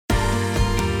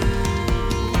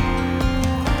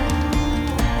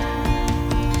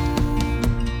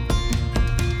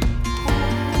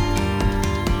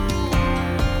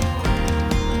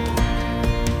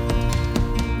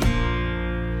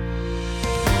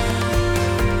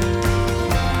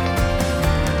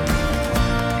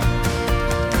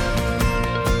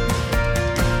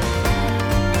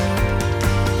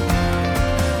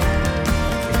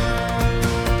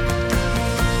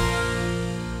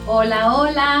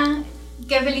Hola,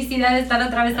 qué felicidad estar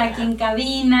otra vez aquí en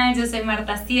cabina. Yo soy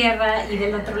Marta Sierra y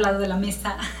del otro lado de la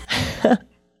mesa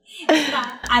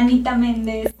está Anita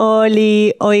Méndez.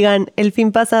 Oli, oigan, el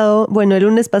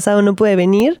lunes pasado no pude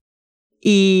venir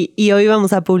y hoy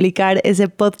vamos a publicar ese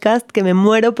podcast que me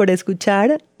muero por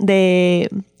escuchar de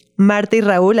Marta y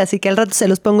Raúl, así que al rato se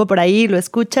los pongo por ahí, lo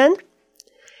escuchan.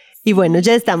 Y bueno,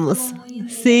 ya estamos.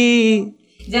 Sí.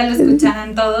 Ya lo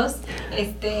escucharán todos.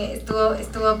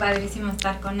 Estuvo padrísimo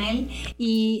estar con él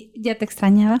y ya te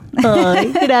extrañaba.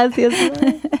 Ay, gracias.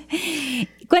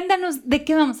 Cuéntanos, ¿de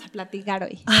qué vamos a platicar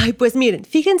hoy? Ay, pues miren,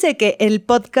 fíjense que el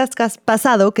podcast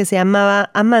pasado, que se llamaba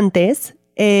Amantes,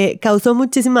 causó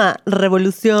muchísima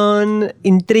revolución,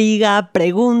 intriga,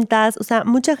 preguntas. O sea,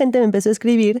 mucha gente me empezó a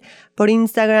escribir por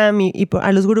Instagram y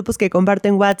a los grupos que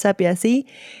comparten WhatsApp y así,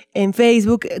 en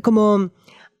Facebook, como...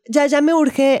 Ya me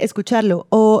urge escucharlo,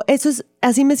 o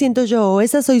así me siento yo, o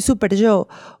esa soy súper yo,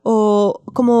 o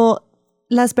como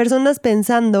las personas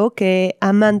pensando que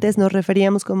amantes nos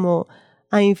referíamos como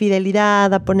a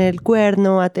infidelidad, a poner el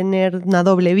cuerno, a tener una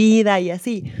doble vida y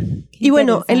así. Y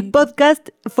bueno, el podcast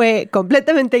fue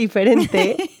completamente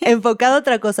diferente, enfocado a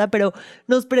otra cosa, pero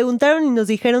nos preguntaron y nos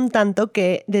dijeron tanto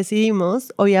que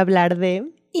decidimos hoy hablar de...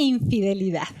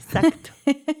 infidelidad. Exacto.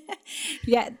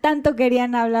 Ya, tanto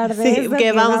querían hablar de eso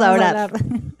que vamos a hablar.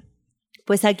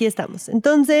 Pues aquí estamos.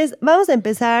 Entonces, vamos a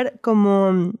empezar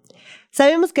como...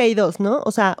 Sabemos que hay dos, ¿no?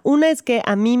 O sea, una es que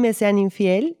a mí me sean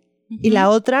infiel y la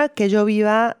otra que yo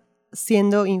viva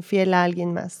siendo infiel a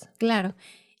alguien más. Claro.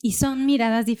 Y son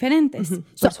miradas diferentes,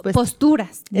 son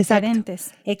posturas diferentes,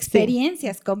 exacto,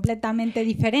 experiencias completamente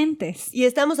diferentes. Y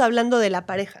estamos hablando de la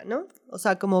pareja, ¿no? O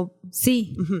sea, como...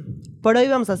 Sí. Por hoy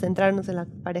vamos a centrarnos en la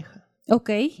pareja.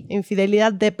 Ok.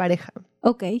 Infidelidad de pareja.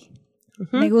 Ok.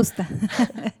 Me gusta.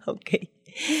 Ok.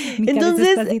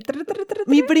 Entonces,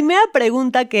 mi primera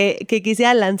pregunta que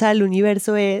quisiera lanzar al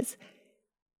universo es...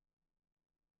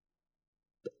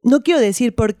 No quiero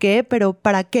decir por qué, pero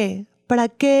 ¿para qué? ¿Para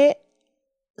qué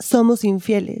somos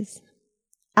infieles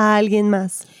a alguien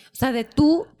más? O sea, de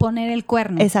tú poner el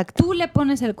cuerno. Exacto. Tú le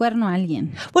pones el cuerno a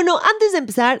alguien. Bueno, antes de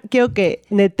empezar, quiero que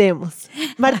netemos.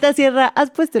 Marta Sierra,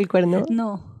 ¿has puesto el cuerno?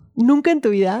 No. ¿Nunca en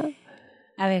tu vida?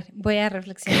 A ver, voy a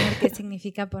reflexionar qué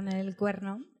significa poner el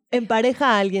cuerno. En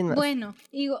pareja a alguien más. Bueno,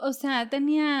 digo, o sea,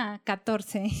 tenía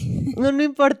 14. No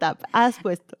importa, has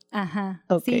puesto. Ajá,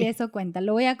 Okay. Sí, eso cuenta,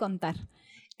 lo voy a contar.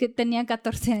 Que tenía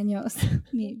 14 años,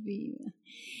 mi vida.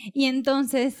 Y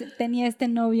entonces tenía este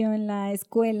novio en la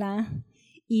escuela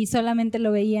y solamente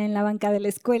lo veía en la banca de la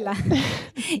escuela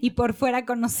y por fuera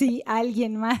conocí a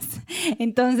alguien más.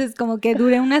 Entonces como que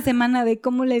duré una semana de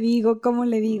cómo le digo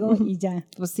y ya.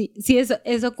 Pues sí,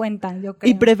 eso cuenta, yo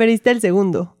creo. ¿Y preferiste el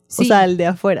segundo? Sí. O sea, el de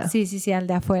afuera. Sí, al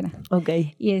de afuera. Ok.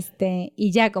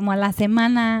 Y ya como a la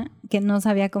semana que no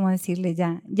sabía cómo decirle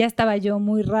ya estaba yo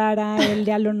muy rara, él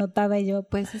ya lo notaba y yo,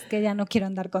 pues es que ya no quiero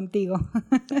andar contigo.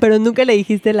 Pero nunca le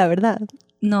dijiste la verdad.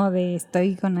 No,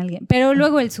 estoy con alguien. Pero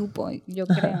luego él supo, yo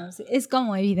creo. Es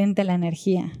como evidente la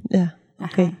energía. Ya,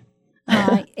 ok.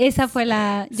 Ay, esa fue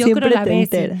yo siempre creo la vez.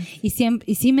 Y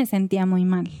sí me sentía muy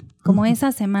mal. Como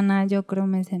esa semana yo creo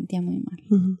me sentía muy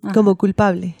mal. Como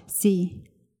culpable. Sí.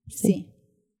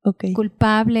 Okay.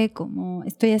 Culpable, como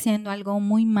estoy haciendo algo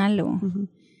muy malo.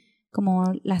 Como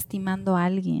lastimando a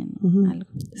alguien.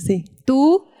 Algo. Sí.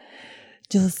 ¿Tú?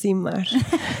 Yo sí, Mar.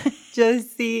 Yo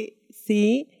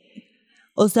sí.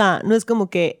 O sea, no es como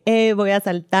que voy a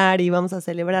saltar y vamos a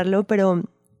celebrarlo,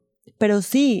 pero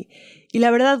sí. Y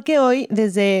la verdad que hoy,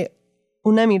 desde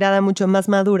una mirada mucho más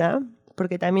madura,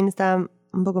 porque también estaba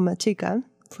un poco más chica,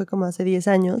 fue como hace 10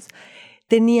 años,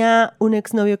 tenía un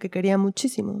exnovio que quería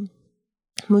muchísimo,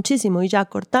 y ya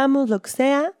cortamos, lo que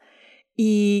sea,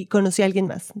 y conocí a alguien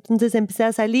más. Entonces empecé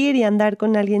a salir y a andar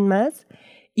con alguien más,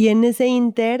 y en ese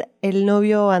inter, el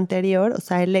novio anterior, o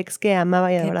sea, el ex que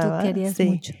amaba y adoraba, que tú querías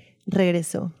mucho,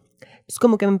 regresó. Entonces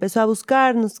como que me empezó a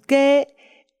buscar, no sé qué,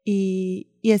 y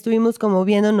estuvimos como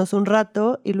viéndonos un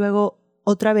rato, y luego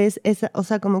otra vez, o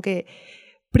sea, como que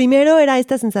primero era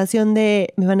esta sensación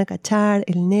de me van a cachar,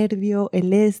 el nervio,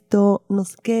 el esto, no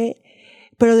sé qué.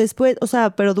 Pero después, o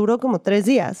sea, pero duró como 3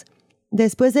 días.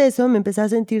 Después de eso me empecé a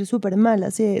sentir súper mal,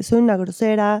 así, soy una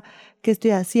grosera, ¿qué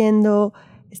estoy haciendo?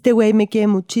 Este güey me quiere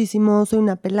muchísimo, soy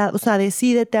una pelada. O sea,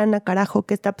 decídete, Ana, carajo,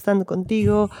 ¿qué está pasando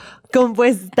contigo? ¿Cómo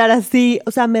puedes estar así?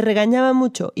 O sea, me regañaba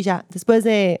mucho. Y ya, después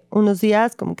de unos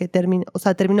días, como que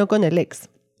terminó con el ex.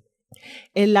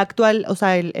 El actual, o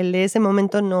sea, el de ese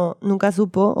momento nunca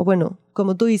supo, o bueno,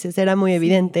 como tú dices, era muy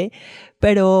evidente,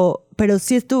 pero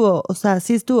sí estuvo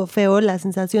feo la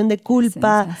sensación de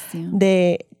culpa,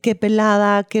 de qué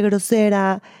pelada, qué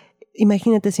grosera,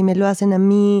 imagínate si me lo hacen a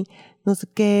mí, no sé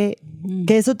qué,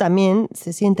 que eso también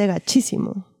se siente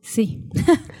gachísimo. Sí.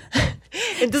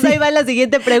 Entonces ahí va la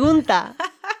siguiente pregunta.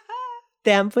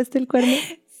 ¿Te han puesto el cuerno?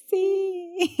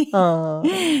 Sí. Oh.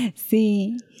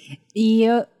 Sí. Y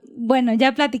bueno,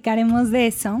 ya platicaremos de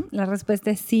eso. La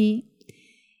respuesta es sí.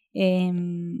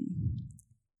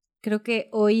 Creo que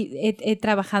hoy he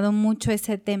trabajado mucho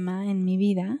ese tema en mi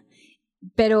vida.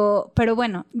 Pero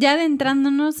bueno, ya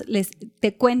adentrándonos,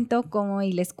 te cuento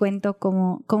les cuento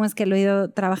cómo es que lo he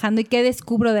ido trabajando y qué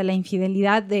descubro de la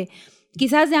infidelidad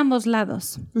quizás de ambos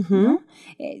lados, ¿no?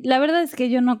 La verdad es que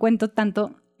yo no cuento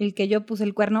tanto el que yo puse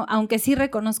el cuerno, aunque sí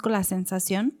reconozco la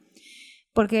sensación,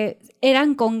 porque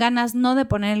eran con ganas no de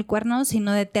poner el cuerno,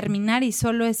 sino de terminar, y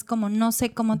solo es como no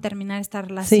sé cómo terminar esta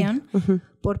relación,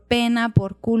 por pena,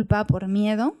 por culpa, por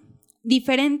miedo,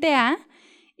 diferente a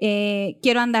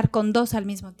quiero andar con dos al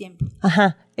mismo tiempo.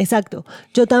 Ajá, exacto.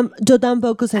 Yo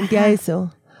tampoco sentía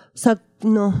eso. O sea,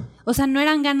 no. O sea, no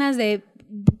eran ganas de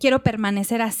quiero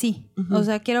permanecer así. O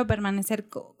sea, quiero permanecer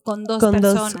con dos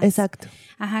personas. Exacto.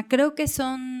 Ajá, creo que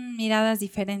son miradas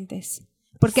diferentes.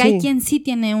 Porque hay quien sí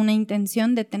tiene una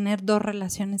intención de tener dos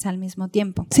relaciones al mismo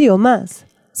tiempo. Sí, o más.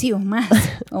 Sí, o más.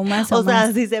 O más. O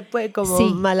sea, sí se puede como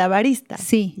malabarista.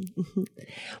 Sí.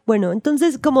 Bueno,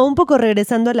 entonces, como un poco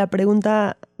regresando a la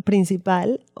pregunta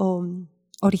principal o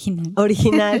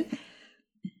original,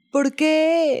 ¿por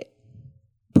qué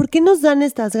nos dan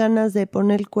estas ganas de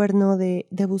poner el cuerno, de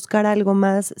buscar algo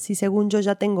más, si según yo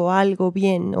ya tengo algo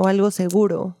bien o algo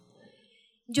seguro?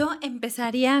 Yo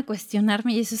empezaría a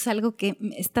cuestionarme, y eso es algo que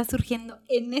está surgiendo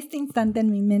en este instante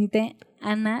en mi mente,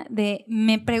 Ana,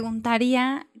 me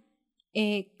preguntaría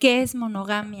qué es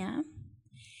monogamia,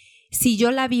 si yo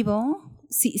la vivo,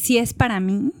 si es para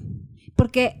mí,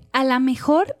 porque a lo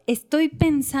mejor estoy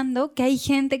pensando que hay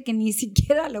gente que ni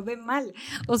siquiera lo ve mal,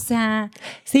 o sea,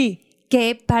 sí,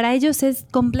 que para ellos es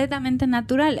completamente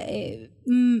natural.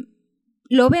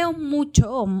 Lo veo mucho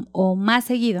o más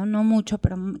seguido, no mucho,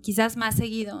 pero quizás más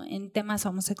seguido en temas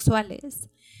homosexuales,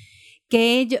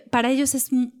 que para ellos es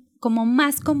como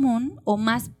más común o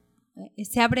más,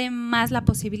 se abre más la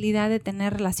posibilidad de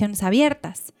tener relaciones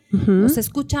abiertas. O se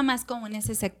escucha más como en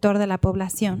ese sector de la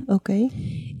población.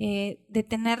 De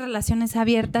tener relaciones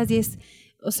abiertas, y es,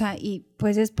 o sea, y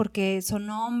pues es porque son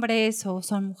hombres o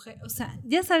son mujeres, o sea,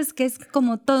 ya sabes que es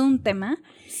como todo un tema.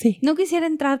 Sí. No quisiera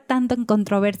entrar tanto en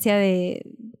controversia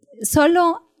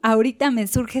solo ahorita me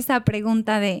surge esa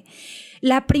pregunta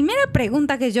la primera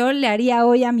pregunta que yo le haría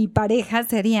hoy a mi pareja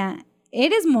sería,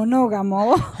 ¿eres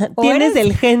monógamo? ¿Tienes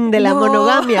el gen de la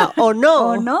monogamia o no?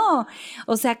 O no.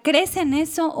 O sea, ¿crees en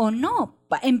eso o no?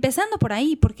 Empezando por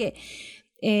ahí, porque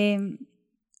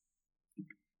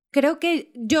creo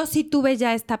que yo sí tuve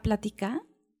ya esta plática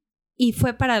y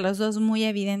fue para los dos muy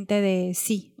evidente de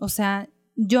sí. O sea,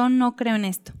 yo no creo en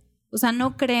esto. O sea,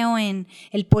 no creo en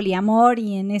el poliamor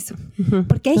y en eso.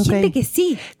 Porque hay gente que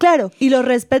sí. Claro, y lo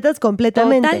respetas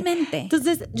completamente. Totalmente.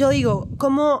 Entonces, yo digo,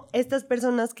 ¿cómo estas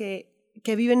personas que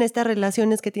viven estas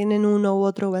relaciones que tienen uno u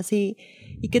otro o así,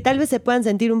 y que tal vez se puedan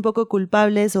sentir un poco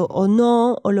culpables o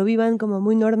no, o lo vivan como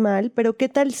muy normal, pero qué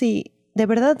tal si de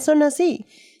verdad son así?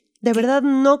 De verdad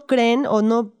no creen o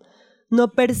no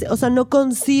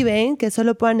conciben que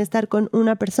solo puedan estar con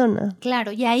una persona.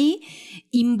 Claro, y ahí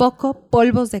invoco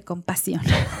polvos de compasión.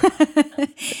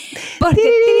 Porque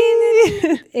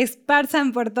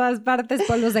esparzan por todas partes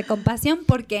polvos de compasión,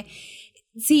 porque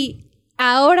sí,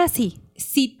 ahora sí,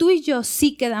 si tú y yo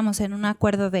sí quedamos en un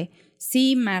acuerdo de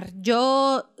sí, Mar,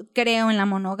 yo creo en la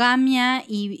monogamia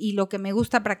y lo que me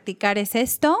gusta practicar es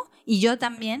esto, y yo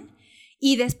también,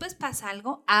 y después pasa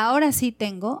algo, ahora sí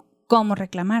tengo cómo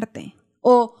reclamarte.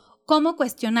 O cómo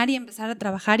cuestionar y empezar a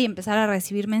trabajar y empezar a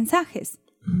recibir mensajes.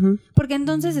 Porque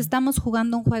entonces estamos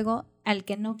jugando un juego al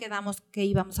que no quedamos que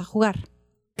íbamos a jugar.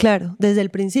 Claro, desde el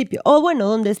principio. O bueno,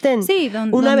 donde estén. Sí,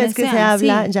 una vez que se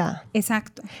habla, sí, ya.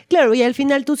 Exacto. Claro, y al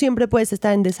final tú siempre puedes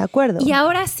estar en desacuerdo. Y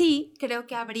ahora sí creo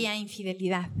que habría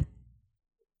infidelidad.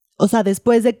 O sea,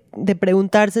 después de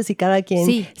preguntarse si cada quien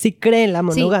si cree en la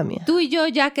monogamia. Sí, tú y yo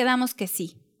ya quedamos que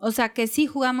sí. O sea, que sí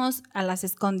jugamos a las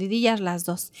escondidillas las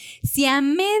dos. Si a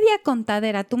media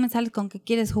contadera tú me sales con que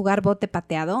quieres jugar bote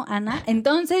pateado, Ana,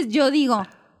 entonces yo digo...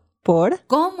 ¿Por?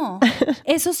 ¿Cómo?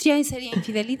 Eso sí sería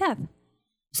infidelidad.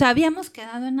 O sea, habíamos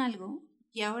quedado en algo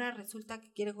y ahora resulta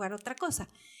que quiere jugar otra cosa.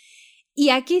 Y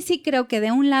aquí sí creo que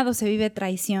de un lado se vive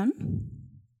traición.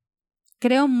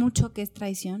 Creo mucho que es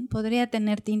traición. Podría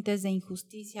tener tintes de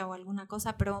injusticia o alguna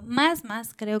cosa, pero más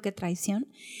creo que traición.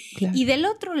 Claro. Y del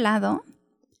otro lado...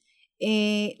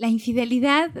 la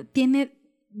infidelidad tiene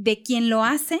de quien lo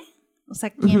hace, o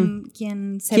sea,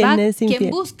 quien se va,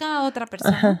 quien busca a otra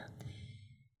persona. Ajá.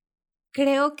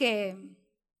 creo que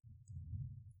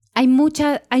hay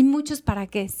muchos para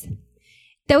qué.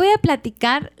 Te voy a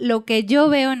platicar lo que yo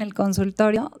veo en el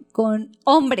consultorio con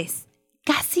hombres,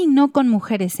 casi no con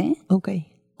mujeres, ¿eh? Ok.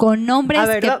 Con hombres a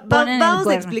ver, que ponen el vamos a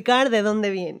cuerno. explicar de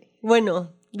dónde viene.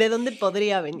 Bueno, ¿de dónde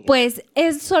podría venir? Pues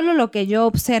es solo lo que yo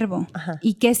observo. Ajá.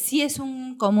 Y que sí es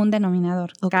un común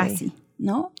denominador, Ok. casi,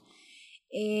 ¿no?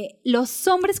 Los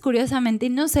hombres, curiosamente, y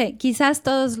no sé, quizás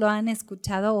todos lo han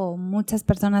escuchado o muchas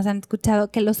personas han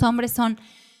escuchado, que los hombres son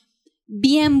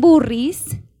bien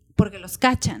burris porque los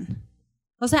cachan.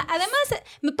 O sea, además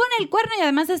me pone el cuerno y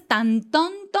además es tan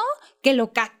tonto que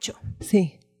lo cacho.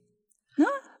 Sí. ¿No?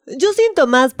 Yo siento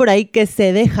más por ahí que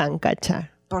se dejan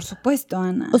cachar. Por supuesto,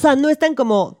 Ana. O sea, no están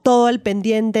como todo al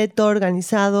pendiente, todo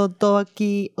organizado, todo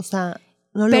aquí, o sea,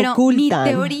 no lo Pero ocultan.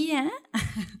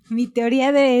 mi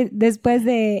teoría después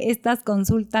de estas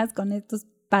consultas con estos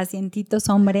pacientitos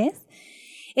hombres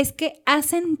es que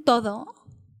hacen todo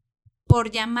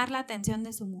por llamar la atención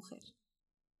de su mujer.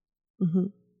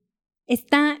 Uh-huh.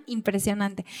 Está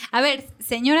impresionante. A ver,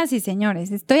 señoras y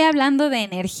señores, estoy hablando de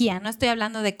energía, no estoy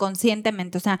hablando de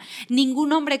conscientemente. O sea,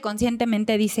 ningún hombre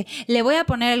conscientemente dice, le voy a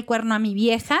poner el cuerno a mi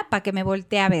vieja para que me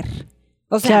voltee a ver.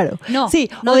 O sea, claro. no, sí,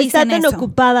 no o está tan eso.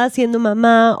 ocupada siendo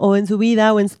mamá o en su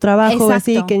vida o en su trabajo o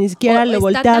así que ni siquiera lo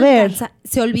voltea a ver.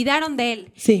 Se olvidaron de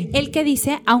él. Sí. Él que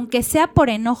dice, aunque sea por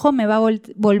enojo, me va a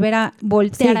volver a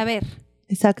voltear a ver.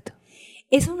 Exacto.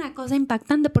 Es una cosa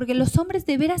impactante porque los hombres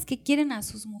de veras que quieren a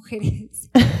sus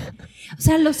mujeres. O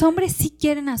sea, los hombres sí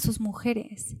quieren a sus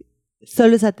mujeres.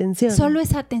 Solo esa atención. Solo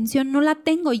esa atención no la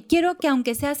tengo y quiero que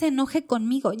aunque sea se enoje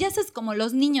conmigo. Ya sabes, como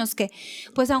los niños que,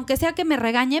 pues aunque sea que me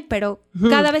regañe, pero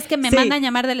cada vez que me mandan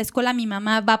llamar de la escuela, mi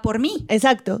mamá va por mí.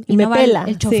 Exacto. Y me no pela. Va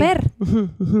el chofer. Sí.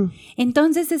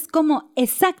 Entonces es como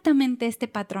exactamente este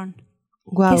patrón.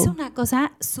 Wow. Que es una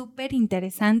cosa súper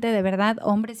interesante, de verdad,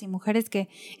 hombres y mujeres que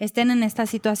estén en esta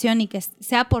situación y que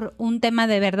sea por un tema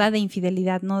de verdad de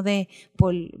infidelidad, no de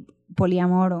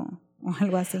poliamor o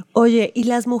algo así. Oye, ¿y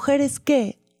las mujeres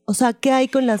qué? O sea, ¿qué hay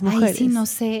con las mujeres? Ay, sí, no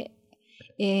sé.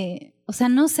 O sea,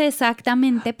 no sé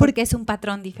exactamente porque es un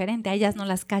patrón diferente. A ellas no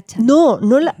las cachan. No,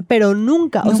 pero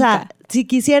nunca. O sea, si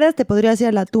quisieras te podrías ir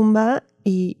a la tumba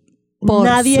y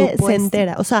nadie se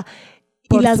entera. O sea,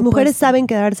 y las mujeres saben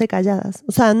quedarse calladas.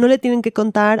 O sea, no le tienen que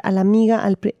contar a la amiga,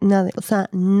 nadie. O sea,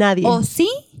 nadie. O sí,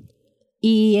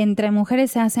 y entre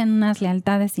mujeres se hacen unas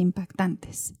lealtades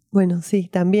impactantes. Bueno, sí,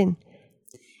 también.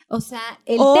 O sea,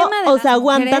 el tema de las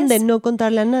aguantan mujeres, de no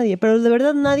contarle a nadie, pero de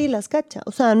verdad nadie las cacha.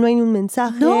 O sea, no hay un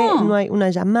mensaje, no hay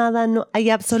una llamada, no hay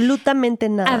absolutamente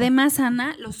nada. Además,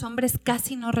 Ana, los hombres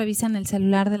casi no revisan el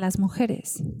celular de las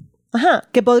mujeres. Ajá,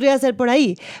 que podría ser por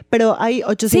ahí, pero hay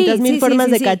 800,000 formas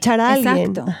de cachar a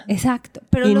alguien. Exacto.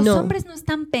 Pero los hombres no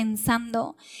están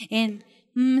pensando en,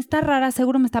 está rara,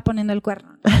 seguro me está poniendo el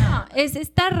cuerno. No,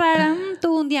 está rara,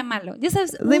 tuvo un día malo. Ya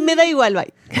sabes. Me da igual,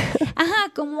 bye.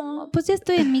 Ajá, como, pues ya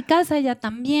estoy en mi casa, ya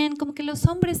también. Como que los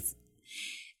hombres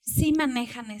sí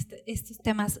manejan estos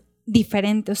temas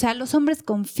diferentes. O sea, los hombres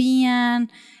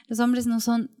confían, los hombres no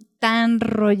son tan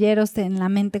rolleros en la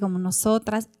mente como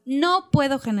nosotras. No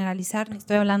puedo generalizar, ni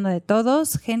estoy hablando de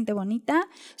todos, gente bonita,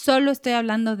 solo estoy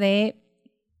hablando de,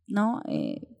 ¿no?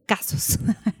 Casos.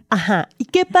 Ajá. ¿Y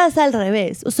qué pasa al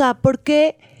revés? O sea, ¿por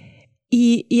qué?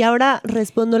 Y ahora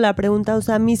respondo la pregunta, o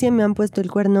sea, a mí sí me han puesto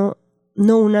el cuerno,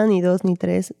 no una, ni dos, ni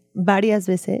tres, varias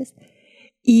veces.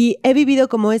 Y he vivido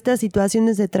como estas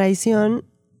situaciones de traición,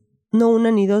 no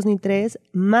una, ni dos, ni tres,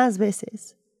 más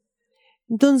veces.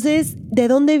 Entonces, ¿de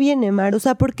dónde viene, Mar? O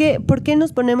sea, ¿por qué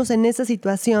nos ponemos en esa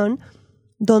situación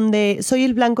donde soy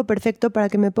el blanco perfecto para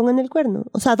que me pongan el cuerno?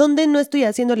 O sea, ¿dónde no estoy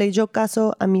haciéndole yo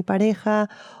caso a mi pareja?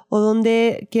 ¿O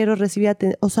dónde quiero recibir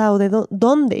atención? O sea, ¿o de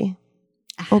dónde?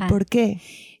 Ajá. ¿O por qué?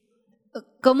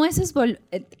 Como eso es...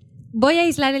 Voy a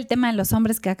aislar el tema de los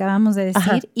hombres que acabamos de decir.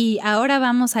 Ajá. Y ahora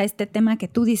vamos a este tema que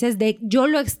tú dices de yo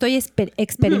lo estoy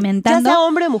experimentando. Ya sea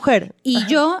hombre o mujer. Y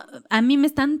a mí me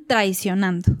están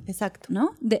traicionando. Exacto.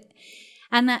 ¿No?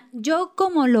 Ana, yo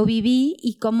como lo viví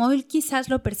y como hoy quizás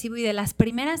lo percibo y de las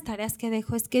primeras tareas que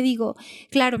dejo es que digo,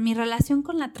 claro, mi relación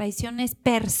con la traición es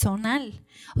personal.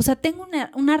 O sea, tengo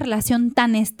una relación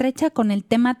tan estrecha con el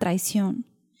tema traición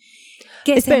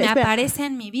que se me aparece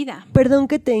en mi vida. Perdón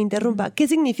que te interrumpa. ¿Qué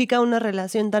significa una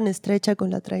relación tan estrecha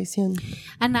con la traición?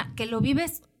 Ana, que lo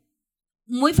vives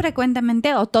muy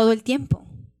frecuentemente o todo el tiempo.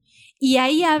 Y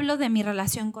ahí hablo de mi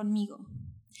relación conmigo.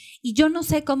 Y yo no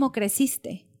sé cómo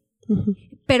creciste,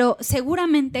 pero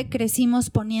seguramente crecimos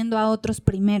poniendo a otros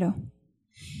primero.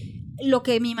 lo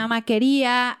que mi mamá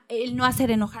quería, el no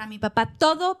hacer enojar a mi papá,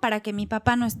 todo para que mi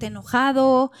papá no esté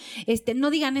enojado, no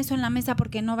digan eso en la mesa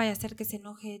porque no vaya a ser que se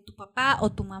enoje tu papá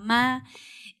o tu mamá.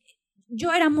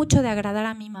 Yo era mucho de agradar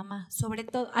a mi mamá, sobre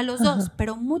todo, a los dos,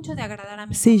 pero mucho de agradar a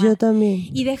mi mamá. Sí, yo también.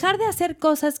 Y dejar de hacer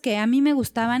cosas que a mí me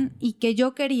gustaban y que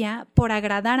yo quería por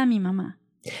agradar a mi mamá.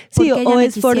 Sí, o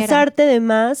esforzarte de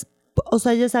más, o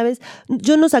sea, ya sabes,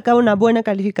 yo no sacaba una buena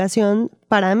calificación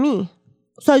para mí.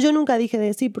 O sea, yo nunca dije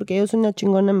de sí, porque yo soy una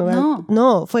chingona, me va a...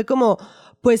 No, fue como,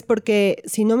 pues porque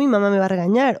si no mi mamá me va a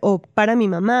regañar, o para mi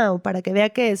mamá, o para que vea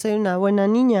que soy una buena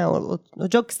niña, o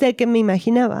yo sé que me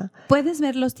imaginaba. ¿Puedes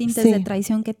ver los tintes de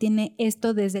traición que tiene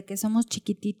esto desde que somos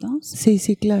chiquititos? Sí,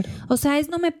 sí, claro. O sea,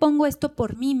 no me pongo esto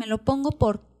por mí, me lo pongo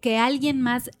porque alguien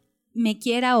más me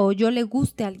quiera o yo le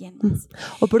guste a alguien más.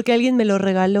 O porque alguien me lo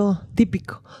regaló,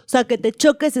 típico. O sea, que te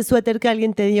choque ese suéter que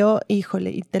alguien te dio,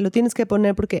 híjole, y te lo tienes que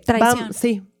poner porque...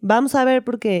 Traición. Vamos a ver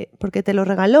porque te lo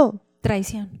regaló.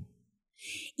 Traición.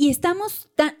 Y estamos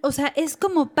o sea, es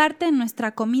como parte de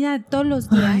nuestra comida de todos los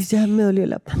días. Ay, ya me dolió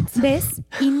la panza. ¿Ves?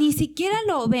 Y ni siquiera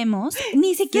lo vemos,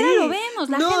 lo vemos.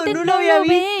 La gente no lo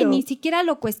ve, ni siquiera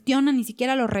lo cuestiona, ni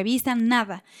siquiera lo revisan,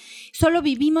 nada. Solo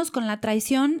vivimos con la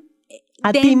traición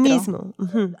a ti mismo.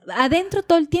 Uh-huh. Adentro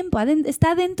todo el tiempo,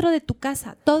 está dentro de tu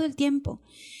casa todo el tiempo.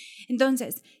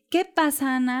 Entonces, ¿qué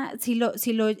pasa, Ana, si lo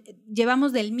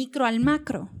llevamos del micro al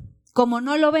macro? Como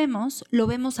no lo vemos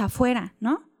afuera,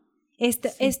 ¿no?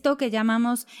 Esto que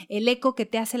llamamos el eco que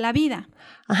te hace la vida.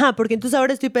 Ajá, porque entonces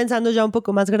ahora estoy pensando ya un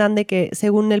poco más grande que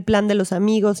según el plan de los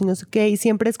amigos y no sé qué, y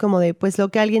siempre es como de pues lo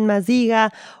que alguien más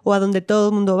diga o a donde todo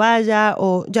el mundo vaya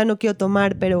o ya no quiero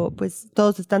tomar, pero pues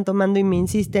todos están tomando y me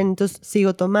insisten, entonces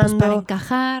sigo tomando. Pues para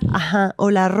encajar. Ajá,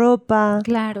 o la ropa.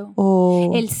 Claro.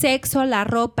 O el sexo, la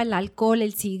ropa, el alcohol,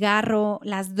 el cigarro,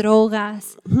 las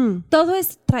drogas. Uh-huh. Todo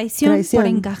es traición por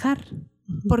encajar.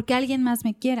 Porque alguien más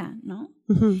me quiera, ¿no?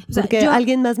 Uh-huh. O sea, porque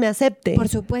alguien más me acepte. Por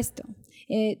supuesto.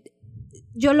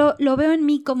 Yo lo veo en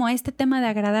mí como este tema de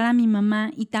agradar a mi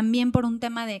mamá y también por un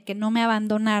tema de que no me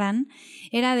abandonaran,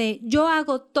 era de yo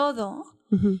hago todo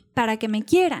uh-huh. para que me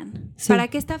quieran, para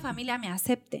que esta familia me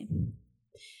acepte.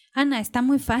 Ana, está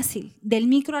muy fácil. Del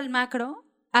micro al macro,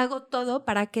 hago todo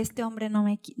para que este hombre no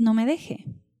me deje.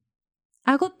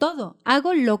 Hago todo,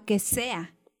 hago lo que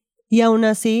sea. Y aún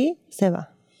así se va.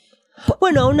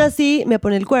 Bueno, aún así me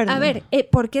pone el cuerno. A ver,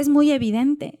 porque es muy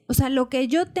evidente. O sea, lo que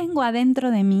yo tengo adentro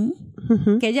de mí,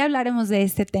 uh-huh. que ya hablaremos de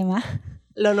este tema.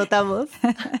 Lo notamos.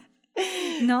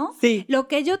 ¿No? Sí. Lo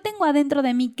que yo tengo adentro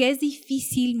de mí, que es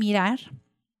difícil mirar,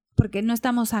 porque no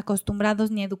estamos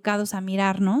acostumbrados ni educados a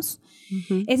mirarnos,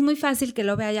 uh-huh. es muy fácil que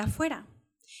lo vea allá afuera.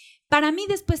 Para mí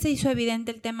después se hizo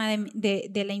evidente el tema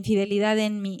de la infidelidad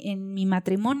en mi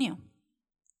matrimonio.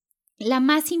 La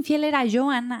más infiel era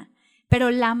yo, Ana. Pero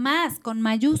la más, con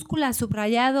mayúsculas,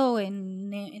 subrayado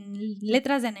en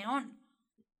letras de neón.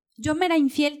 Yo me era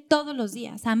infiel todos los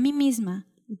días, a mí misma.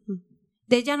 Uh-huh.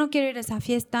 De ya no quiero ir a esa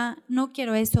fiesta, no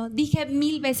quiero eso. Dije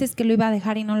 1000 veces que lo iba a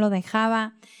dejar y no lo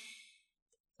dejaba.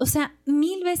 O sea,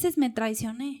 1000 veces me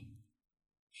traicioné.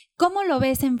 ¿Cómo lo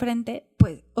ves enfrente?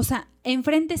 Pues, o sea,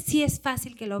 enfrente sí es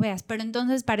fácil que lo veas, pero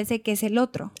entonces parece que es el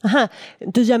otro. Ajá,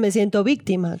 entonces ya me siento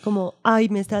víctima, como, ay,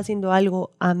 me está haciendo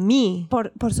algo a mí.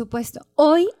 Por supuesto.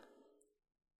 Hoy,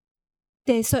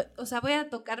 voy a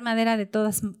tocar madera de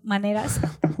todas maneras.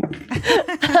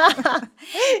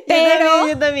 Pero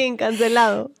yo también,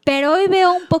 cancelado. Pero hoy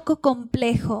veo un poco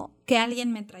complejo que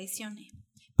alguien me traicione,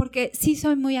 porque sí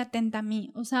soy muy atenta a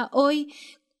mí. O sea, hoy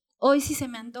si se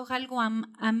me antoja algo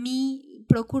a mí,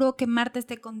 procuro que Marta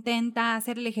esté contenta,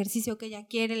 hacer el ejercicio que ella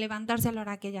quiere, levantarse a la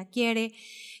hora que ella quiere,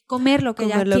 comer lo que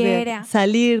ella quiere.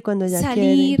 Salir cuando ella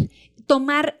quiere.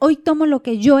 Tomar, hoy tomo lo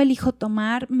que yo elijo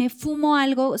tomar, me fumo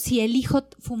algo, si elijo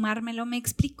fumármelo, me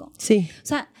explico. Sí. O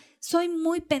sea, soy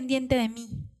muy pendiente de mí.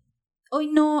 Hoy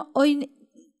no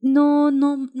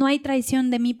hay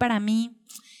traición de mí para mí.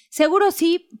 Seguro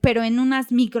sí, pero en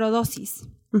unas microdosis.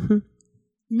 Uh-huh.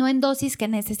 No en dosis que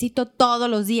necesito todos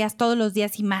los días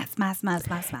y más.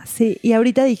 Sí, y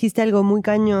ahorita dijiste algo muy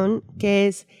cañón, que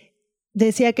es,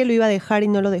 decía que lo iba a dejar y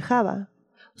no lo dejaba.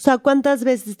 O sea, ¿cuántas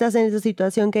veces estás en esa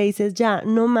situación que dices, ya,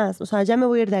 no más, o sea, ya me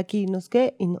voy a ir de aquí, no sé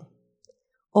qué, y no?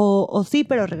 O sí,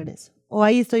 pero regreso. O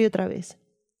ahí estoy otra vez.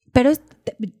 Pero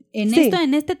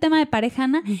en este tema de pareja,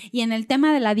 Ana, y en el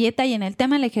tema de la dieta, y en el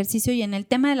tema del ejercicio, y en el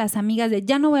tema de las amigas, de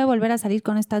ya no voy a volver a salir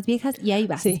con estas viejas, y ahí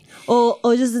vas. Sí.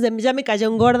 O ya me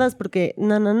cayeron gordas porque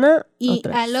y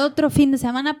al otro fin de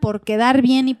semana, por quedar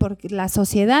bien y por la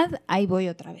sociedad, ahí voy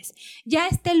otra vez. Ya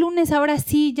este lunes, ahora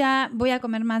sí, ya voy a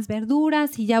comer más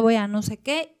verduras, y ya voy a no sé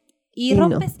qué, y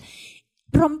rompes.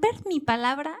 No. Romper mi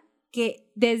palabra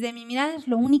que desde mi mirada es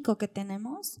lo único que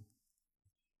tenemos,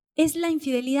 es la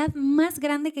infidelidad más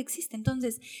grande que existe.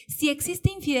 Entonces, si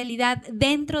existe infidelidad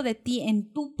dentro de ti,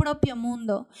 en tu propio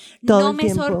mundo, no me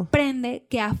sorprende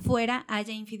que afuera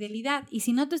haya infidelidad. Y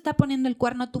si no te está poniendo el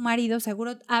cuerno tu marido,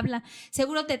 seguro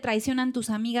te traicionan tus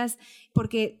amigas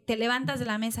porque te levantas de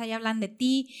la mesa y hablan de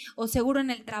ti, o seguro en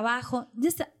el trabajo.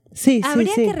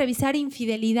 Habría que revisar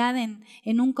infidelidad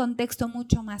en un contexto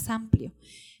mucho más amplio.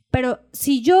 Pero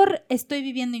si yo estoy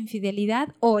viviendo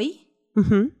infidelidad hoy,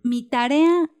 mi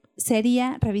tarea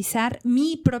sería revisar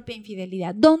mi propia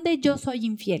infidelidad. ¿Dónde yo soy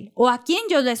infiel? ¿O a quién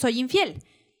yo le soy infiel?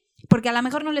 Porque a lo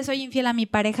mejor no le soy infiel a mi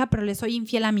pareja, pero le soy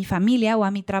infiel a mi familia, o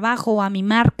a mi trabajo, o a mi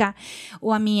marca,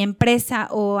 o a mi empresa,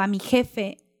 o a mi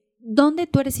jefe. ¿Dónde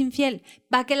tú eres infiel?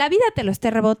 Para que la vida te lo esté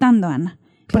rebotando, Ana.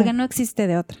 Porque no existe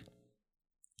de otra.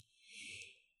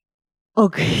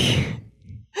 Ok.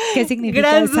 ¿Qué significa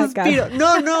gran esa suspiro?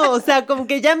 cara? No, o sea, como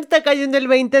que ya me está cayendo el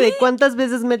 20 de cuántas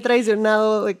veces me he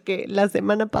traicionado de que la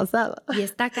semana pasada. Y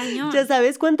está cañón. Ya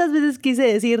sabes, cuántas veces quise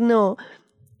decir no.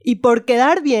 Y por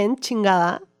quedar bien,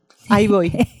 chingada, ahí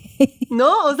voy.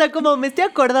 ¿No? O sea, como me estoy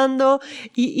acordando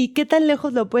y qué tan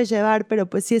lejos lo puedes llevar, pero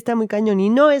pues sí está muy cañón. Y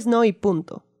no es no y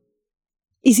punto.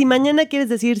 Y si mañana quieres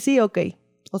decir sí, ok.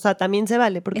 O sea, también se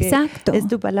vale porque Exacto. Es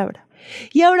tu palabra.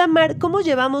 Y ahora, Mar, ¿cómo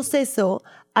llevamos eso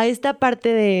a esta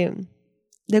parte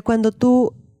de cuando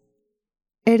tú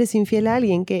eres infiel a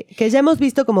alguien? Que ya hemos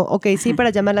visto como, ok, sí, para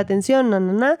llamar la atención,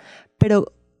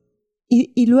 pero...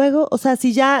 Y luego, o sea,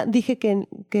 si ya dije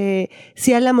que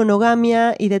sí a la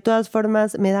monogamia y de todas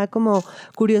formas me da como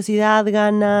curiosidad,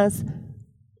 ganas,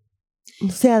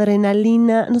 no sé,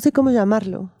 adrenalina, no sé cómo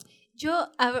llamarlo.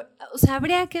 O sea,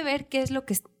 habría que ver qué es lo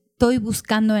que estoy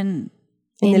buscando en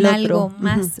algo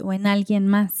más o en alguien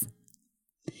más.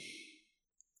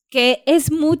 Que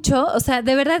es mucho, o sea,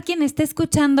 de verdad quien esté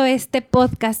escuchando este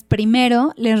podcast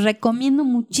primero, les recomiendo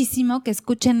muchísimo que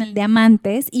escuchen el de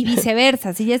Amantes y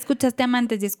viceversa. Si ya escuchaste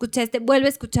Amantes y escucha vuelve a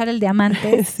escuchar el de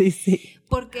Amantes. Sí.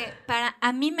 Porque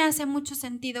a mí me hace mucho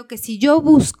sentido que si yo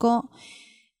busco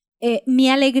mi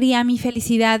alegría, mi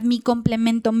felicidad, mi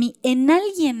complemento, en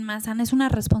alguien más, Ana, es una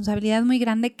responsabilidad muy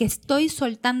grande que estoy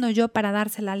soltando yo para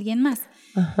dársela a alguien más.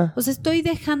 Ajá. O sea, estoy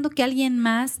dejando que alguien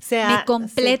más me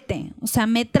complete, o sea,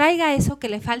 me traiga eso que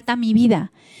le falta a mi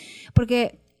vida.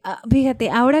 Porque, fíjate,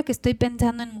 ahora que estoy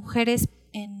pensando en mujeres,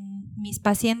 en mis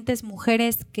pacientes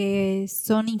mujeres que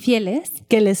son infieles.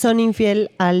 Que le son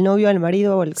infiel al novio, al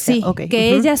marido o al que sea. Sí,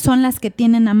 que ellas son las que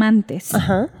tienen amantes.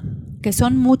 Ajá. Que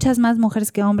son muchas más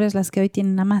mujeres que hombres las que hoy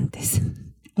tienen amantes.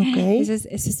 Okay. Eso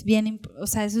es bien, o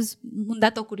sea, eso es un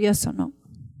dato curioso, ¿no?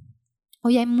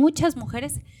 Hoy hay muchas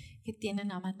mujeres que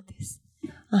tienen amantes.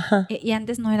 Ajá. Y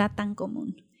antes no era tan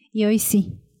común. Y hoy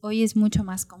sí, hoy es mucho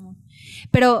más común.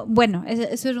 Pero bueno,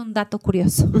 eso era un dato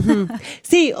curioso. Uh-huh.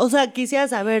 Sí, o sea, quisiera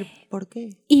saber por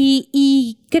qué.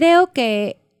 Y creo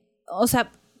que, o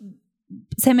sea,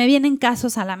 se me vienen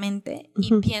casos a la mente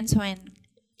y pienso en,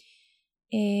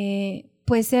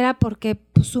 pues era porque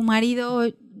pues, su marido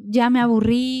ya me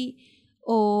aburrí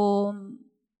o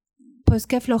pues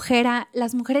qué flojera.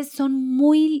 Las mujeres son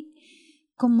muy...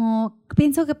 como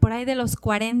pienso que por ahí de los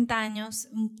 40 años,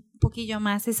 un poquillo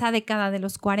más, esa década de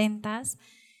los 40,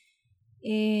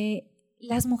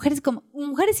 las mujeres, como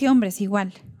mujeres y hombres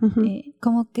igual,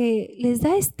 como que les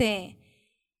da este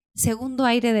segundo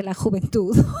aire de la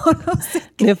juventud. No sé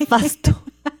qué. Nefasto.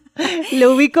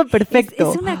 Lo ubico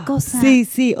perfecto. Es una cosa.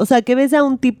 Sí, o sea, que ves a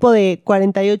un tipo de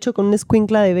 48 con una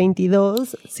escuincla de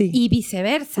 22, sí. Y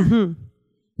viceversa.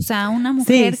 O sea, una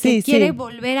mujer que quiere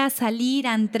volver a salir,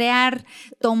 a entrear,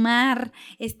 tomar,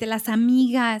 las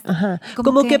amigas. Ajá.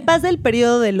 Como que pasa el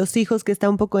periodo de los hijos que está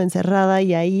un poco encerrada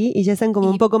y ahí, y ya están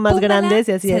como un poco más grandes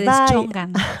y así se de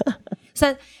deschongan. O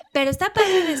sea, pero está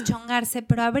padre deschongarse,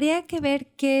 pero habría que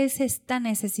ver qué es esta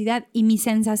necesidad. Y mi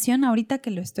sensación ahorita que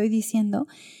lo estoy diciendo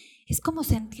es como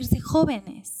sentirse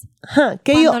jóvenes. Ajá,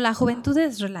 cuando la juventud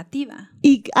es relativa.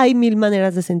 Y hay mil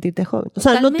maneras de sentirte joven. O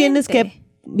sea, no tienes que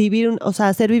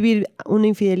hacer vivir una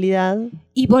infidelidad.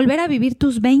 Y volver a vivir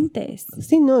tus 20.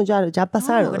 Sí, no, ya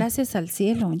pasaron. No, gracias al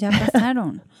cielo, ya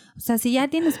pasaron. O sea, si ya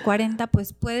tienes 40,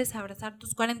 pues puedes abrazar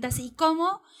tus 40. ¿Y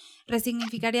cómo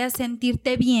resignificaría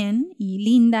sentirte bien y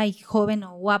linda y joven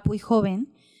o guapo y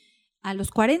joven a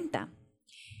los 40?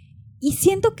 Y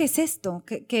siento que es esto,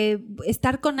 que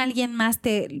estar con alguien más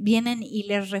te vienen y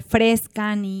les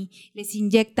refrescan y les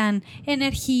inyectan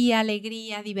energía,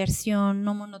 alegría, diversión,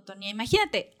 no monotonía.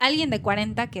 Imagínate, alguien de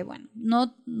 40 que, bueno,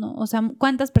 no, o sea,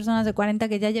 ¿cuántas personas de 40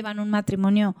 que ya llevan un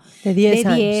matrimonio de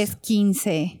 10,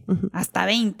 15, hasta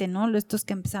 20, ¿no? Estos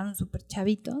que empezaron súper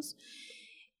chavitos,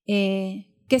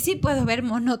 que que sí puedo ver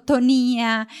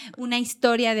monotonía, una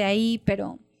historia de ahí,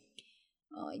 pero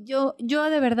yo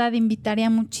de verdad invitaría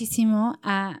muchísimo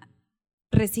a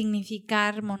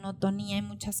resignificar monotonía y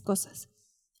muchas cosas.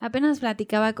 Apenas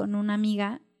platicaba con una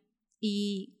amiga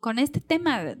y con este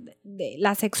tema de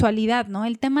la sexualidad, ¿no?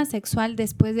 El tema sexual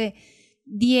después de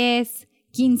 10,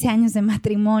 15 años de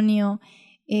matrimonio,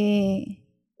 que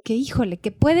híjole,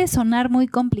 que puede sonar muy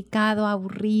complicado,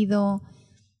 aburrido,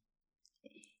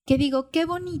 que digo, qué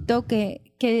bonito que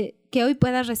hoy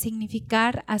puedas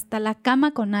resignificar hasta la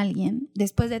cama con alguien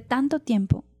después de tanto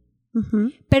tiempo,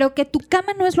 pero que tu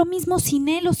cama no es lo mismo sin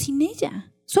él o sin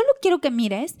ella. Solo quiero que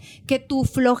mires que tu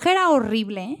flojera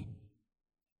horrible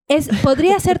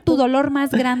podría ser tu dolor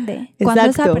más grande cuando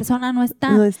esa persona no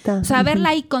está. No está. O sea, verla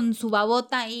ahí con su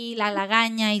babota ahí, la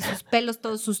lagaña y sus pelos,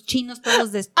 todos sus chinos,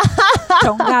 todos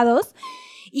deschongados.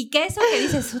 Y que eso que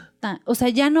dices, o sea,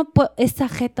 ya no puedo, esa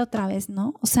jeta otra vez,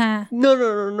 ¿no? O sea...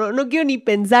 No quiero ni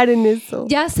pensar en eso.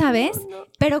 Ya sabes,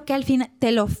 pero que al final,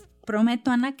 te lo prometo,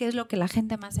 Ana, que es lo que la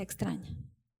gente más extraña.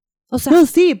 O sea, no,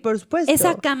 sí, por supuesto.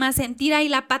 Esa cama, sentir ahí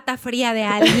la pata fría de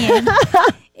alguien.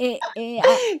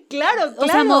 Claro. O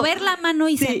sea, mover la mano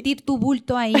y sentir tu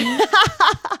bulto ahí.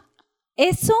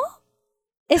 Eso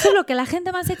es lo que la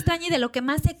gente más extraña y de lo que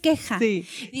más se queja. Sí,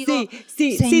 digo,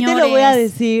 sí te lo voy a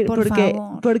decir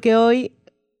porque hoy,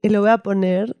 y lo voy a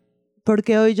poner,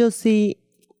 porque hoy yo sí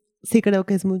creo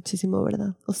que es muchísimo,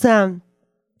 ¿verdad? O sea,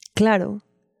 claro.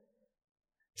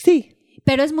 Sí.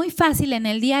 Pero es muy fácil en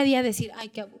el día a día decir, ay,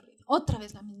 qué aburrido. Otra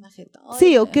vez la misma jeta.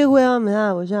 Sí, o qué hueva me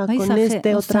da, o ya, con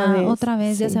otra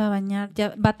vez, ya se va a bañar,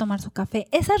 ya va a tomar su café.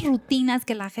 Esas rutinas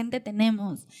que la gente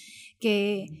tenemos,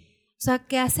 que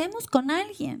hacemos con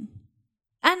alguien.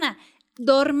 Ana,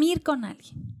 dormir con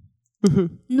alguien.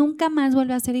 Nunca más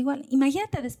vuelve a ser igual.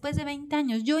 Imagínate después de 20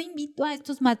 años. Yo invito a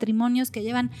estos matrimonios que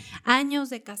llevan años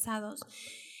de casados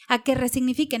a que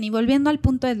resignifiquen. Y volviendo al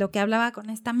punto de lo que hablaba con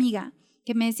esta amiga,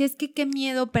 que me decía, es que qué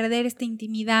miedo perder esta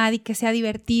intimidad y que sea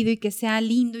divertido y que sea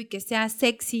lindo y que sea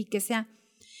sexy y que sea...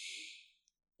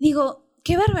 Digo,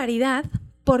 qué barbaridad,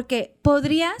 porque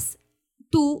podrías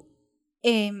tú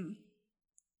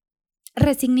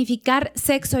resignificar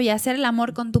sexo y hacer el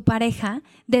amor con tu pareja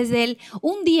desde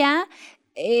un día...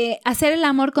 hacer el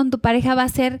amor con tu pareja va a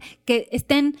ser que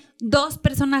estén 2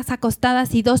 personas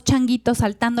acostadas y 2 changuitos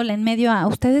saltándole en medio a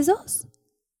ustedes 2.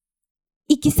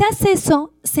 Y quizás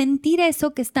sentir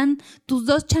eso, que están tus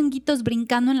 2 changuitos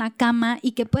brincando en la cama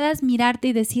y que puedas mirarte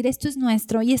y decir, esto es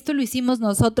nuestro y esto lo hicimos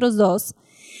nosotros 2.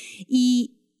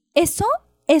 Y eso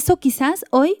quizás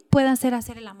hoy pueda hacer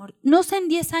el amor. No sé en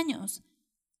 10 años,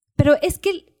 pero es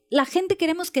que la gente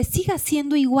queremos que siga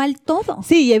siendo igual todo.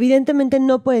 Sí, y evidentemente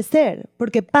no puede ser,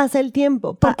 porque pasa el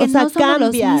tiempo. Porque no somos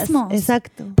los mismos.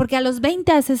 Exacto. Porque a los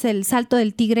 20 haces el salto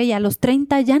del tigre y a los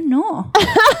 30 ya no.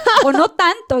 O no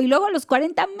tanto, y luego a los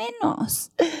 40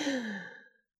 menos.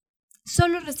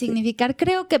 Solo resignificar.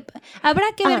 Creo que habrá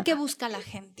que ver qué busca la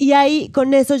gente. Y ahí,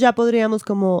 con eso ya podríamos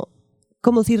como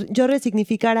si yo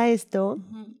resignificara esto,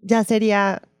 ya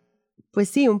sería, pues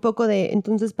sí, un poco de,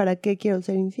 entonces, ¿para qué quiero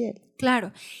ser infiel?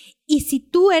 Claro. Y si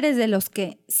tú eres de los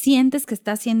que sientes que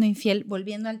estás siendo infiel,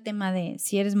 volviendo al tema de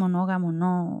si eres monógamo o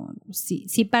no,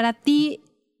 si para ti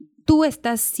tú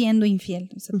estás siendo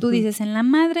infiel, o sea, tú dices, en la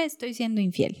madre estoy siendo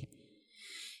infiel.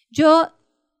 Yo,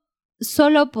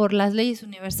 solo por las leyes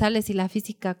universales y la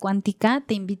física cuántica,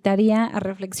 te invitaría a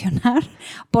reflexionar,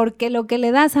 porque lo que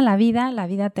le das a la vida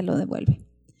te lo devuelve.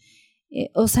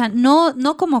 O sea, no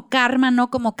como karma,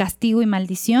 no como castigo y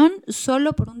maldición,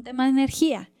 solo por un tema de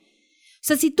energía. O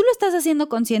sea, si tú lo estás haciendo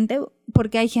consciente,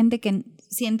 porque hay gente que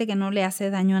siente que no le hace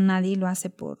daño a nadie y lo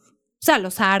hace o sea,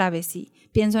 los árabes, y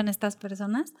pienso en estas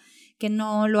personas que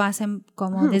no lo hacen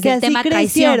como desde el tema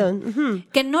traición.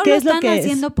 Que no lo están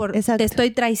haciendo por te estoy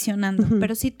traicionando.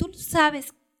 Pero si tú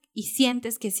sabes y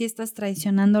sientes que sí estás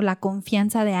traicionando la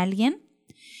confianza de alguien,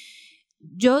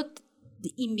 yo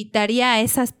invitaría a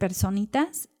esas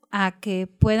personitas a que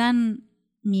puedan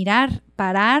mirar,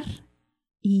 parar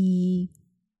y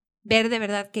ver de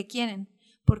verdad qué quieren,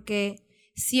 porque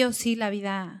sí o sí la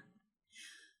vida,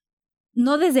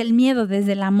 no desde el miedo,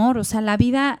 desde el amor, o sea, la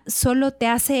vida solo te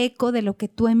hace eco de lo que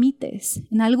tú emites.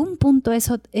 En algún punto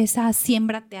esa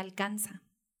siembra te alcanza.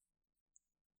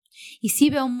 Y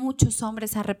sí veo muchos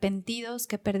hombres arrepentidos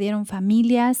que perdieron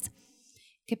familias,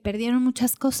 que perdieron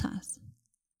muchas cosas.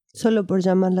 Solo por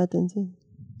llamar la atención.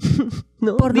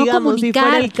 ¿No? Por no Digamos, comunicar, si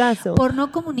fuera el caso. Por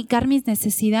no comunicar mis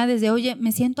necesidades de, oye,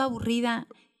 me siento aburrida,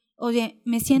 oye,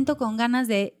 me siento con ganas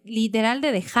de, literal,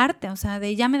 de dejarte, o sea,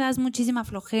 de ya me das muchísima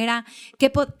flojera.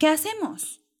 ¿Qué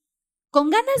hacemos? con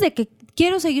ganas de que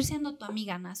quiero seguir siendo tu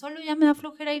amiga, Ana. Solo ya me da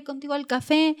flojera ir contigo al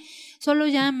café, solo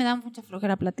ya me da mucha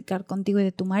flojera platicar contigo y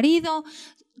de tu marido.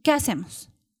 ¿Qué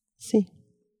hacemos? Sí.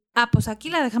 Pues aquí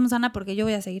la dejamos, Ana, porque yo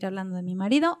voy a seguir hablando de mi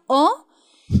marido.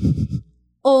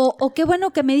 O qué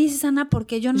bueno que me dices, Ana,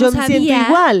 porque yo no sabía. Yo me siento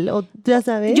igual, o ya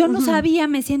sabes. Yo no sabía,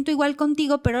 me siento igual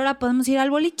contigo, pero ahora podemos ir al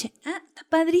boliche. Está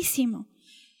padrísimo.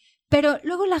 Pero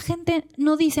luego la gente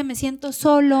no dice me siento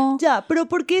solo. Ya, pero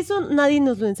porque eso nadie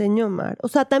nos lo enseñó, Mar. O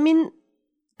sea, también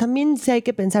sí hay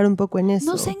que pensar un poco en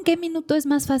eso. No sé en qué minuto es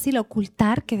más fácil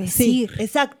ocultar que decir. Sí,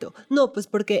 exacto. No, pues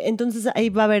porque entonces ahí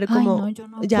va a haber como... Ay, no, yo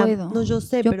no puedo. No, yo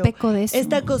sé, yo pero peco de eso.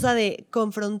 Esta cosa de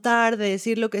confrontar, de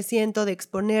decir lo que siento, de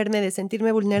exponerme, de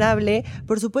sentirme vulnerable,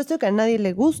 por supuesto que a nadie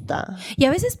le gusta. Y a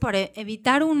veces por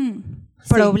evitar un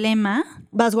problema...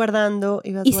 Vas guardando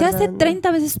y vas guardando. Y se hace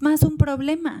 30 veces más un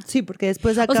problema. Sí, porque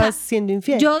después acabas siendo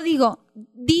infiel. Yo digo,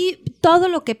 di todo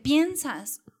lo que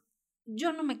piensas.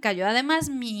 Yo no me callo. Además,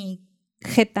 mi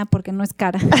jeta, porque no es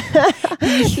cara,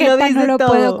 mi jeta no lo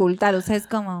puede ocultar. O sea, es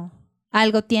como,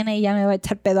 algo tiene y ya me va a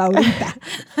echar pedo ahorita.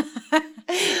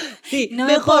 Sí, no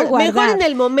mejor en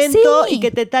el momento y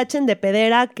que te tachen de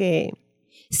pedera que...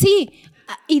 Sí,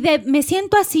 y me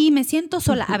siento así, me siento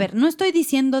sola. A ver, no estoy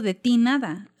diciendo de ti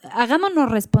nada.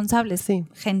 Hagámonos responsables,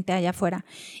 gente allá afuera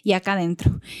y acá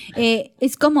adentro.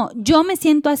 Es como, yo me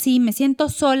siento así, me siento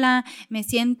sola, me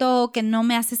siento que no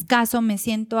me haces caso, me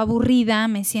siento aburrida,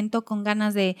 me siento con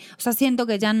ganas de, o sea, siento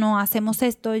que ya no hacemos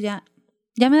esto, ya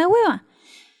me da hueva.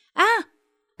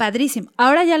 Padrísimo.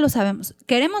 Ahora ya lo sabemos.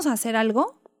 ¿Queremos hacer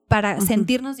algo para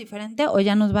sentirnos diferente o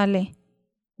ya nos vale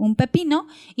un pepino?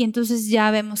 Y entonces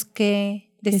ya vemos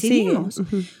qué decidimos.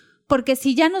 Porque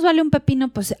si ya nos vale un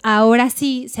pepino, pues ahora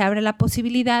sí se abre la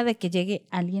posibilidad de que llegue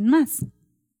alguien más.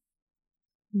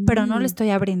 Pero no le estoy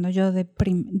abriendo yo de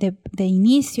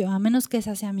inicio, a menos que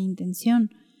esa sea mi intención.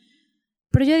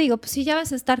 Pero yo digo, pues si ya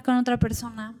vas a estar con otra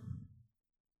persona,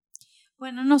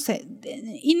 bueno, no sé,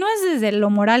 y no es desde lo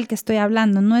moral que estoy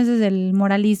hablando, no es desde el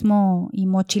moralismo y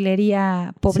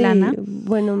mochilería poblana. Sí,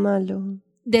 bueno o malo.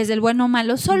 Desde el bueno o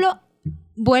malo, solo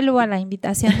vuelvo a la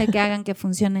invitación de que hagan que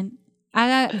funcionen.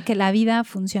 Haga que la vida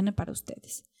funcione para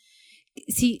ustedes.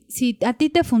 Si a ti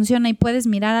te funciona y puedes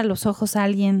mirar a los ojos a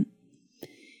alguien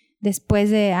después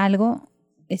de algo,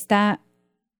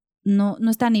 no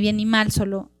está ni bien ni mal,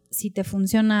 solo si te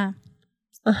funciona,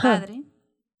 padre.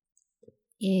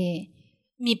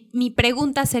 Mi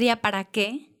pregunta sería, ¿para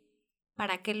qué?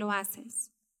 ¿Para qué lo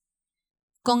haces?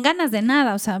 Con ganas de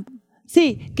nada, o sea.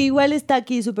 Sí, que igual está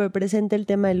aquí súper presente el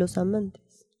tema de los amantes.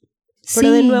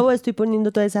 Pero de nuevo estoy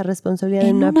poniendo toda esa responsabilidad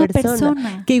en una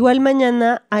persona. Que igual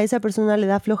mañana a esa persona le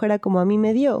da flojera como a mí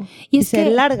me dio. Y se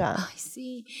larga. Ay,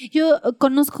 sí. Yo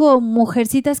conozco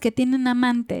mujercitas que tienen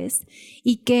amantes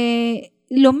y que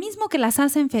lo mismo que las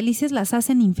hacen felices, las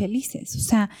hacen infelices. O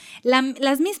sea,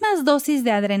 las mismas dosis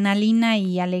de adrenalina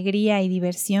y alegría y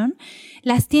diversión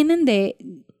las tienen de...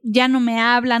 Ya no me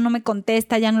habla, no me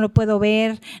contesta, ya no lo puedo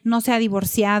ver, no se ha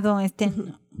divorciado,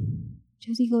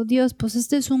 Yo digo, Dios, pues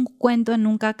este es un cuento de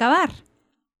nunca acabar.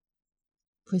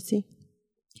 Pues sí.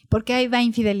 Porque ahí va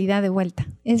infidelidad de vuelta,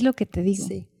 es lo que te digo.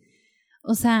 Sí.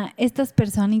 O sea, estas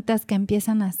personitas que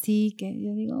empiezan así, que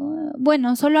yo digo,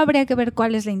 bueno, solo habría que ver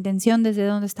cuál es la intención, desde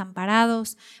dónde están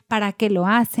parados, para qué lo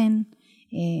hacen.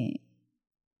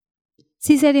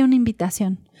 Sí sería una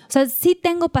invitación. O sea, sí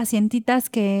tengo pacientitas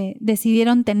que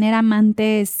decidieron tener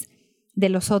amantes de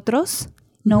los otros,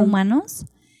 no humanos,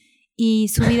 y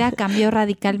su vida cambió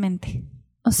radicalmente.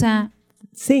 O sea,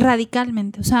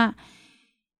 radicalmente. O sea,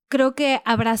 creo que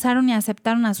abrazaron y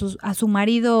aceptaron a sus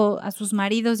maridos,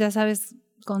 ya sabes,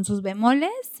 con sus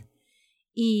bemoles,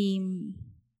 y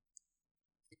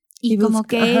como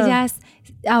que ellas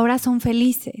ahora son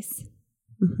felices.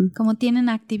 Como tienen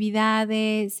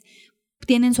actividades,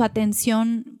 tienen su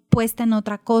atención puesta en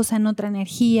otra cosa, en otra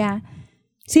energía.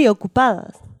 Sí,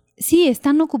 ocupadas. Sí,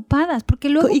 están ocupadas, porque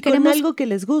luego queremos... con algo que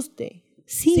les guste.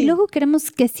 Sí, luego queremos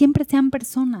que siempre sean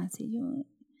personas. Y yo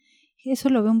eso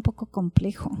lo veo un poco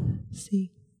complejo.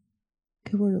 Sí,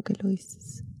 qué bueno que lo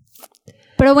dices.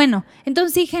 Pero bueno,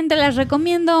 entonces sí, gente, les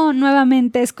recomiendo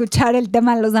nuevamente escuchar el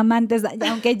tema de los amantes,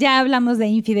 aunque ya hablamos de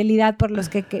infidelidad por los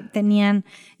que tenían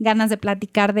ganas de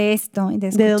platicar de esto y de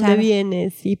escuchar. ¿De dónde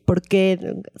vienes y por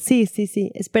qué? Sí.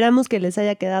 Esperamos que les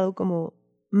haya quedado como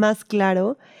más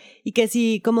claro y que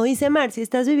si, como dice Mar, si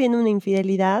estás viviendo una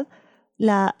infidelidad,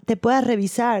 te puedas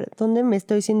revisar dónde me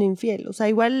estoy siendo infiel. O sea,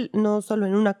 igual no solo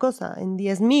en una cosa, en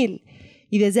 10,000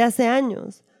 y desde hace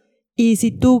años. Y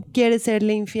si tú quieres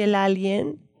serle infiel a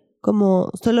alguien, como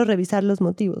solo revisar los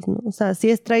motivos, ¿no? O sea, si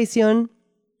es traición,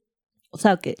 o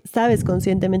sea, que sabes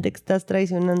conscientemente que estás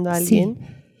traicionando a alguien,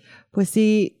 pues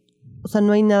sí, o sea,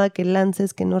 no hay nada que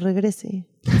lances que no regrese.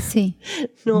 Sí.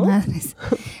 ¿No? Madres.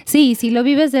 Sí, si lo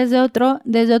vives desde otro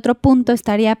punto,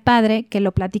 estaría padre que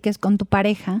lo platiques con tu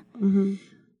pareja,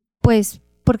 pues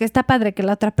porque está padre que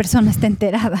la otra persona esté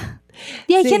enterada.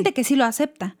 Y hay gente que sí lo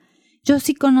acepta. Yo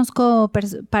sí conozco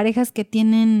parejas que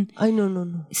tienen... Ay,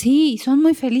 no. Sí, son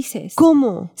muy felices.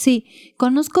 ¿Cómo? Sí,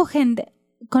 conozco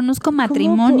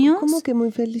matrimonios... ¿Cómo que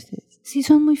muy felices? Sí,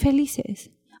 son muy felices.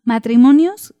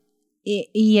 Matrimonios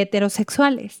y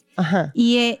heterosexuales. Ajá.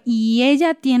 Y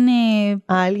ella tiene...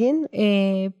 ¿A alguien?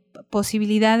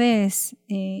 Posibilidades,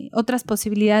 otras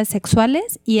posibilidades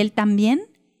sexuales, y él también.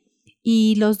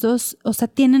 Y los dos, o sea,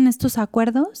 tienen estos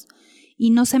acuerdos y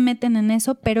no se meten en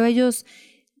eso, pero ellos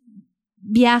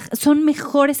son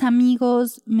mejores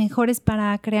amigos, mejores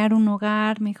para crear un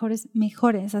hogar, mejores,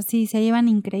 así, se llevan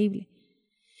increíble.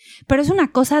 Pero es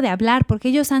una cosa de hablar, porque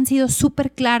ellos han sido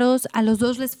súper claros, a los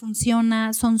dos les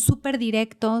funciona, son súper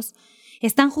directos,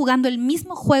 están jugando el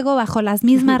mismo juego bajo las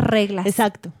mismas reglas.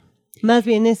 Exacto. Más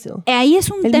bien eso. Ahí es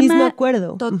un tema. El mismo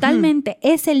acuerdo. Totalmente.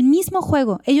 Es el mismo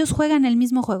juego. Ellos juegan el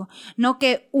mismo juego. No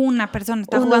que una persona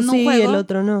está jugando un juego. Y el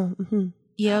otro no.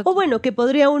 O bueno, que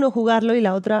podría uno jugarlo y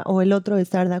la otra o el otro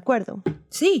estar de acuerdo.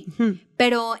 Sí,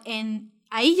 pero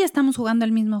ahí ya estamos jugando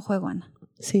el mismo juego, Ana.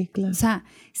 Sí, claro. O sea,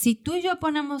 si tú y yo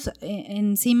ponemos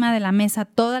encima de la mesa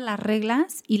todas las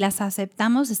reglas y las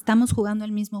aceptamos, estamos jugando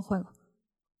el mismo juego.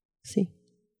 Sí.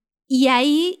 Y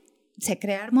ahí se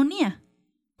crea armonía.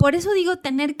 Por eso digo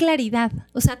tener claridad.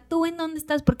 O sea, ¿tú en dónde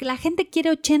estás? Porque la gente quiere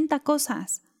 80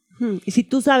 cosas. Y si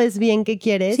tú sabes bien qué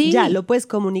quieres, ya lo puedes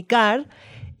comunicar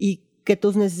y que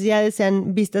tus necesidades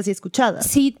sean vistas y escuchadas.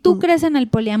 Si tú crees en el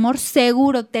poliamor,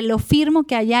 seguro, te lo firmo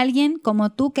que hay alguien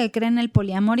como tú que cree en el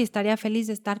poliamor y estaría feliz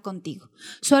de estar contigo.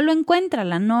 Solo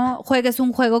encuéntrala, no juegues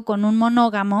un juego con un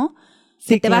monógamo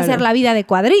que te va a hacer la vida de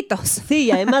cuadritos. Sí,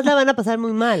 y además la van a pasar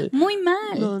muy mal. Muy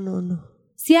mal. No.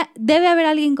 Sí, debe haber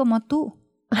alguien como tú.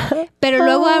 Pero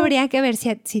luego habría que ver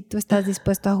si tú estás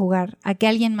dispuesto a jugar, a que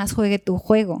alguien más juegue tu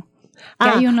juego. Que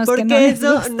hay unos porque que no les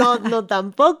eso gusta. no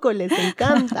tampoco les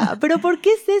encanta. Pero ¿por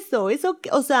qué es eso? Eso,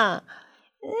 o sea,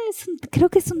 creo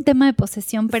que es un tema de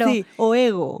posesión, pero sí, o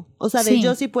ego, o sea, de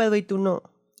yo sí puedo y tú no.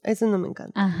 Eso no me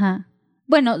encanta. Ajá.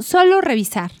 Bueno, solo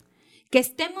revisar que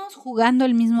estemos jugando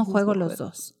el mismo juego los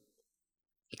dos.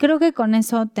 Y creo que con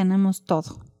eso tenemos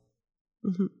todo.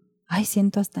 Ay,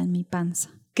 siento hasta en mi panza.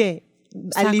 ¿Qué? O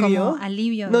sea, ¿Alivio? como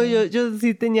alivio. No, yo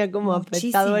sí tenía como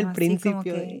apretado al principio. Como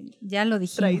que ya lo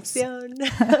dijimos. Traición.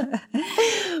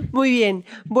 Muy bien.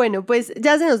 Bueno, pues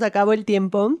ya se nos acabó el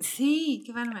tiempo. Sí,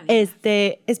 qué barbaridad.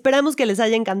 Esperamos que les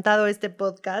haya encantado este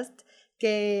podcast,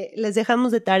 que les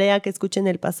dejamos de tarea que escuchen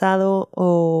el pasado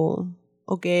o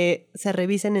que se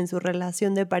revisen en su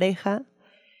relación de pareja.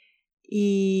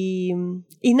 Y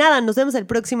nada, nos vemos el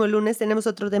próximo lunes. Tenemos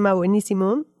otro tema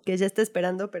buenísimo que ya está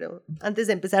esperando, pero antes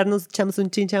de empezar nos echamos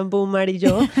un chinchampú, Mar y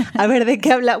yo, a ver de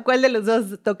qué cuál de los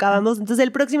dos tocábamos. Entonces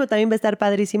el próximo también va a estar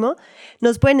padrísimo.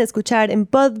 Nos pueden escuchar en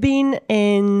Podbean,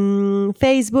 en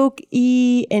Facebook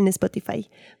y en Spotify.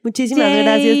 Muchísimas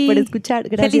gracias por escuchar.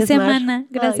 Gracias, Feliz Mar. semana.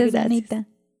 Gracias, Anita.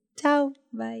 Chao.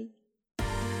 Bye.